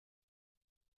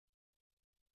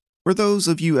For those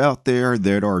of you out there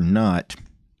that are not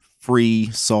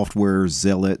free software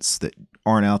zealots, that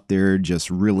aren't out there just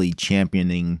really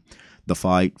championing the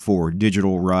fight for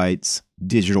digital rights,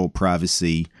 digital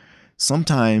privacy,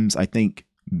 sometimes I think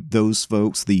those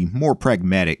folks, the more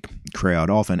pragmatic crowd,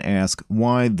 often ask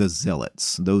why the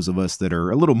zealots, those of us that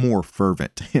are a little more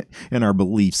fervent in our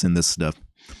beliefs in this stuff,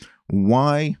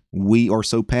 why we are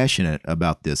so passionate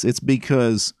about this. It's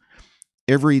because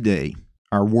every day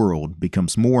our world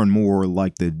becomes more and more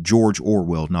like the George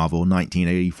Orwell novel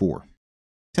 1984.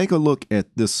 Take a look at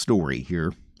this story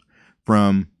here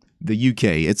from the UK.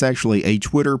 It's actually a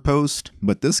Twitter post,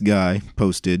 but this guy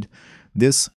posted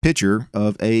this picture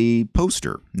of a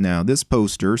poster. Now, this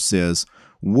poster says,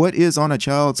 "What is on a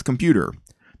child's computer?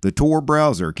 The Tor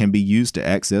browser can be used to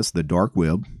access the dark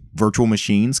web. Virtual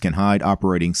machines can hide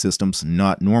operating systems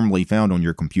not normally found on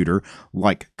your computer,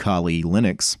 like Kali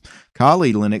Linux.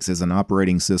 Kali Linux is an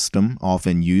operating system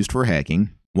often used for hacking.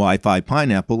 Wi-Fi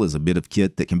Pineapple is a bit of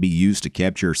kit that can be used to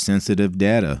capture sensitive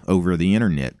data over the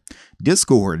internet.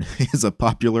 Discord is a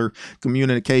popular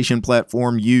communication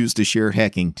platform used to share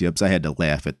hacking tips." I had to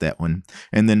laugh at that one.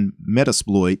 And then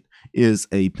Metasploit is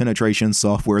a penetration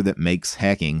software that makes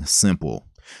hacking simple.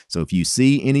 So if you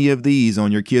see any of these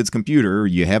on your kid's computer,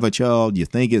 you have a child you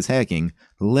think is hacking,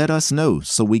 let us know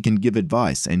so we can give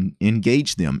advice and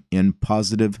engage them in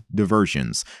positive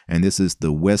diversions. And this is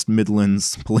the West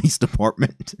Midlands Police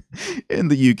Department in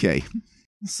the UK.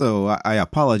 So I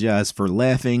apologize for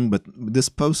laughing, but this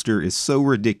poster is so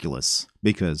ridiculous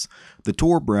because the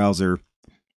Tor browser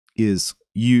is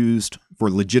used for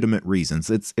legitimate reasons.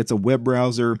 It's a web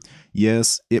browser.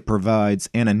 Yes, it provides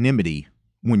anonymity.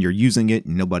 When you're using it,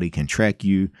 nobody can track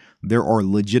you. There are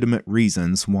legitimate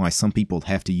reasons why some people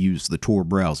have to use the Tor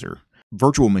browser.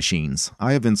 Virtual machines.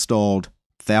 I have installed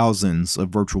thousands of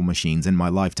virtual machines in my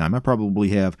lifetime. I probably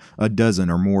have a dozen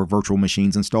or more virtual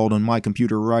machines installed on my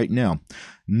computer right now.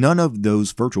 None of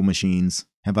those virtual machines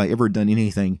have I ever done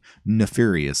anything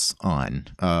nefarious on.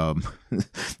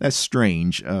 That's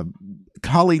strange.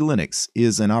 Kali Linux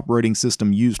is an operating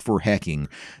system used for hacking.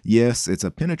 Yes, it's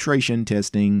a penetration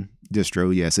testing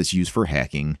distro. Yes, it's used for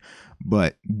hacking,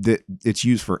 but it's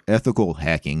used for ethical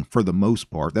hacking for the most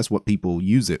part. That's what people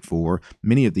use it for.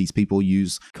 Many of these people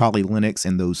use Kali Linux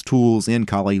and those tools in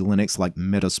Kali Linux like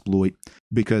Metasploit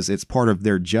because it's part of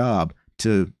their job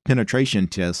to penetration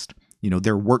test,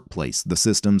 their workplace, the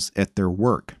systems at their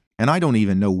work. And I don't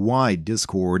even know why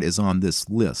Discord is on this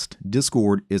list.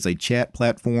 Discord is a chat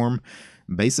platform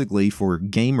basically for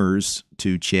gamers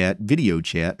to chat, video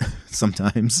chat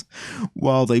sometimes,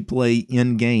 while they play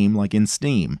in-game like in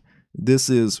Steam. This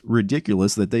is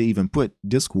ridiculous that they even put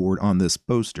Discord on this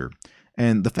poster.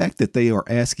 And the fact that they are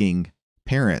asking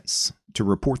parents to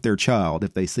report their child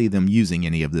if they see them using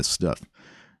any of this stuff,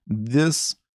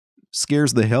 this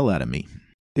scares the hell out of me.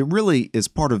 It really is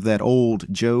part of that old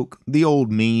joke, the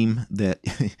old meme that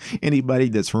anybody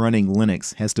that's running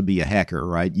Linux has to be a hacker,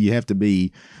 right? You have to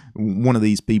be one of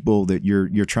these people that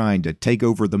you're trying to take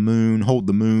over the moon, hold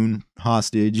the moon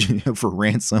hostage for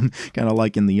ransom, kind of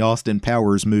like in the Austin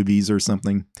Powers movies or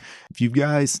something. If you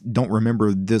guys don't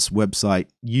remember this website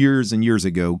years and years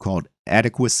ago called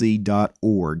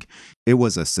adequacy.org. It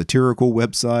was a satirical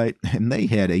website, and they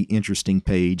had an interesting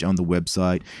page on the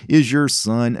website. Is your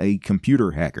son a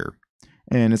computer hacker?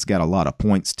 And it's got a lot of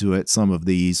points to it. Some of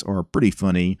these are pretty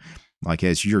funny. Like,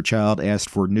 has your child asked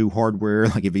for new hardware?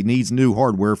 Like, if he needs new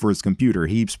hardware for his computer,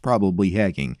 he's probably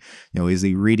hacking. Is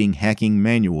he reading hacking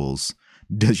manuals?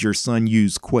 Does your son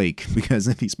use Quake? Because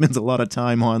if he spends a lot of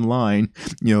time online,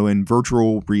 in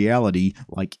virtual reality,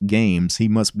 like games, he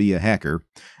must be a hacker.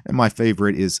 And my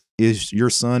favorite is your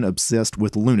son obsessed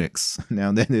with Linux?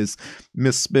 Now, that is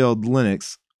misspelled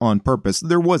Linux on purpose.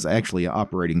 There was actually an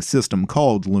operating system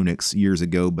called Linux years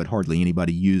ago, but hardly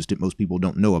anybody used it. Most people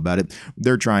don't know about it.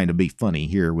 They're trying to be funny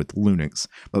here with Linux.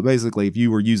 But basically, if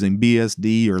you were using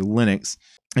BSD or Linux,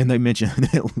 and they mentioned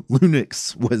that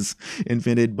Linux was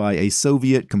invented by a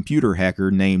Soviet computer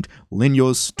hacker named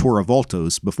Lenyos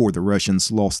Torvaltos before the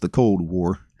Russians lost the Cold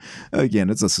War. Again,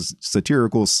 it's a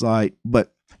satirical site,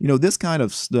 but, this kind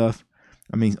of stuff,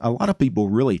 a lot of people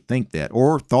really think that,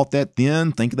 or thought that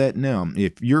then, think that now.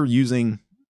 If you're using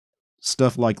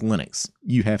stuff like Linux,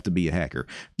 you have to be a hacker.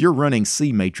 If you're running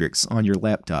C Matrix on your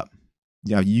laptop,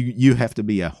 you have to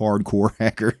be a hardcore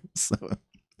hacker. So,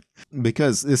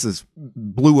 because this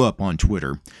blew up on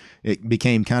Twitter, it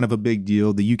became kind of a big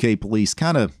deal. The UK police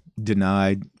kind of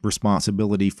denied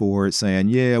responsibility for it, saying,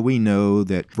 yeah, we know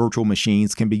that virtual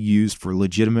machines can be used for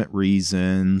legitimate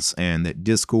reasons and that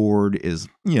Discord is,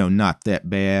 not that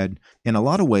bad. In a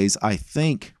lot of ways, I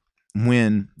think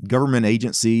when government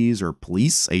agencies or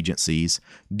police agencies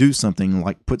do something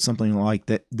like put something like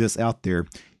this out there,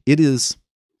 it is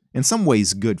in some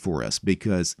ways good for us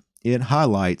because it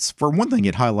highlights, for one thing,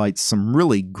 it highlights some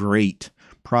really great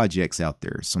projects out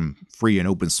there, some free and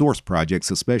open source projects,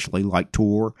 especially like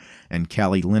Tor and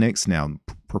Kali Linux. Now,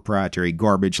 proprietary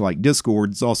garbage like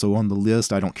Discord is also on the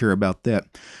list. I don't care about that.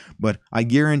 But I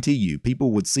guarantee you,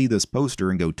 people would see this poster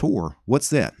and go, Tor,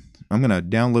 what's that? I'm going to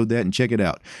download that and check it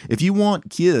out. If you want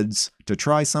kids to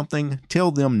try something,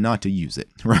 tell them not to use it,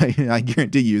 right? I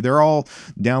guarantee you, they're all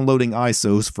downloading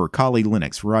ISOs for Kali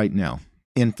Linux right now.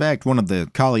 In fact, one of the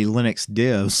Kali Linux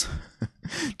devs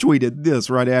tweeted this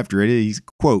right after it. He's,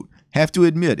 quote, have to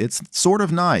admit, it's sort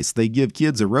of nice. They give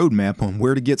kids a roadmap on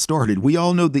where to get started. We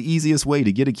all know the easiest way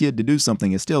to get a kid to do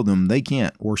something is tell them they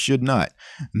can't or should not.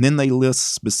 And then they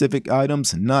list specific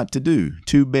items not to do.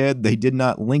 Too bad they did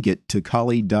not link it to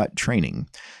Kali.training.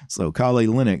 So Kali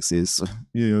Linux is,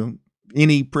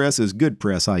 any press is good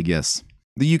press, I guess.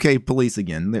 The UK police,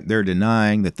 again, they're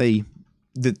denying that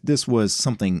this was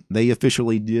something they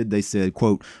officially did. They said,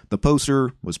 quote, the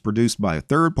poster was produced by a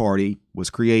third party, was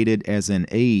created as an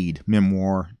aid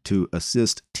memoir to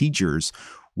assist teachers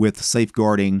with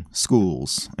safeguarding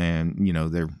schools. And,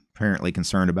 they're apparently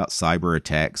concerned about cyber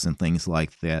attacks and things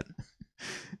like that.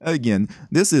 Again,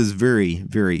 this is very,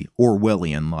 very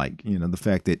Orwellian-like, the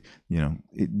fact that,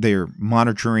 they're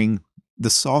monitoring the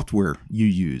software you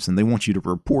use, and they want you to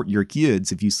report your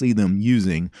kids if you see them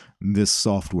using this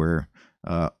software.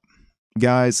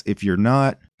 Guys, if you're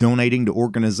not donating to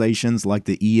organizations like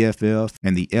the EFF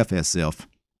and the FSF,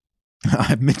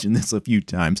 I've mentioned this a few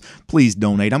times, please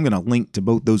donate. I'm going to link to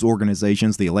both those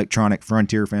organizations, the Electronic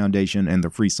Frontier Foundation and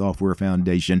the Free Software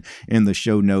Foundation, in the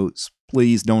show notes.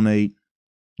 Please donate.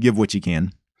 Give what you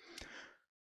can.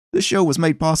 This show was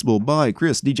made possible by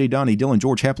Chris, DJ Donnie, Dylan,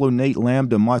 George, Haplo, Nate,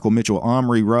 Lambda, Michael, Mitchell,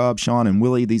 Omri, Rob, Sean, and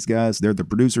Willie. These guys, they're the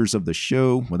producers of the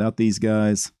show. Without these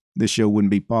guys, this show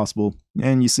wouldn't be possible.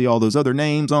 And you see all those other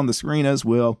names on the screen as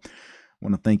well. I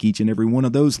want to thank each and every one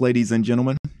of those, ladies and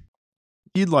gentlemen.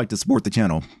 If you'd like to support the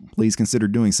channel, please consider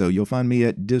doing so. You'll find me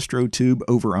at DistroTube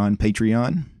over on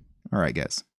Patreon. All right,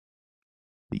 guys.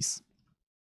 Peace.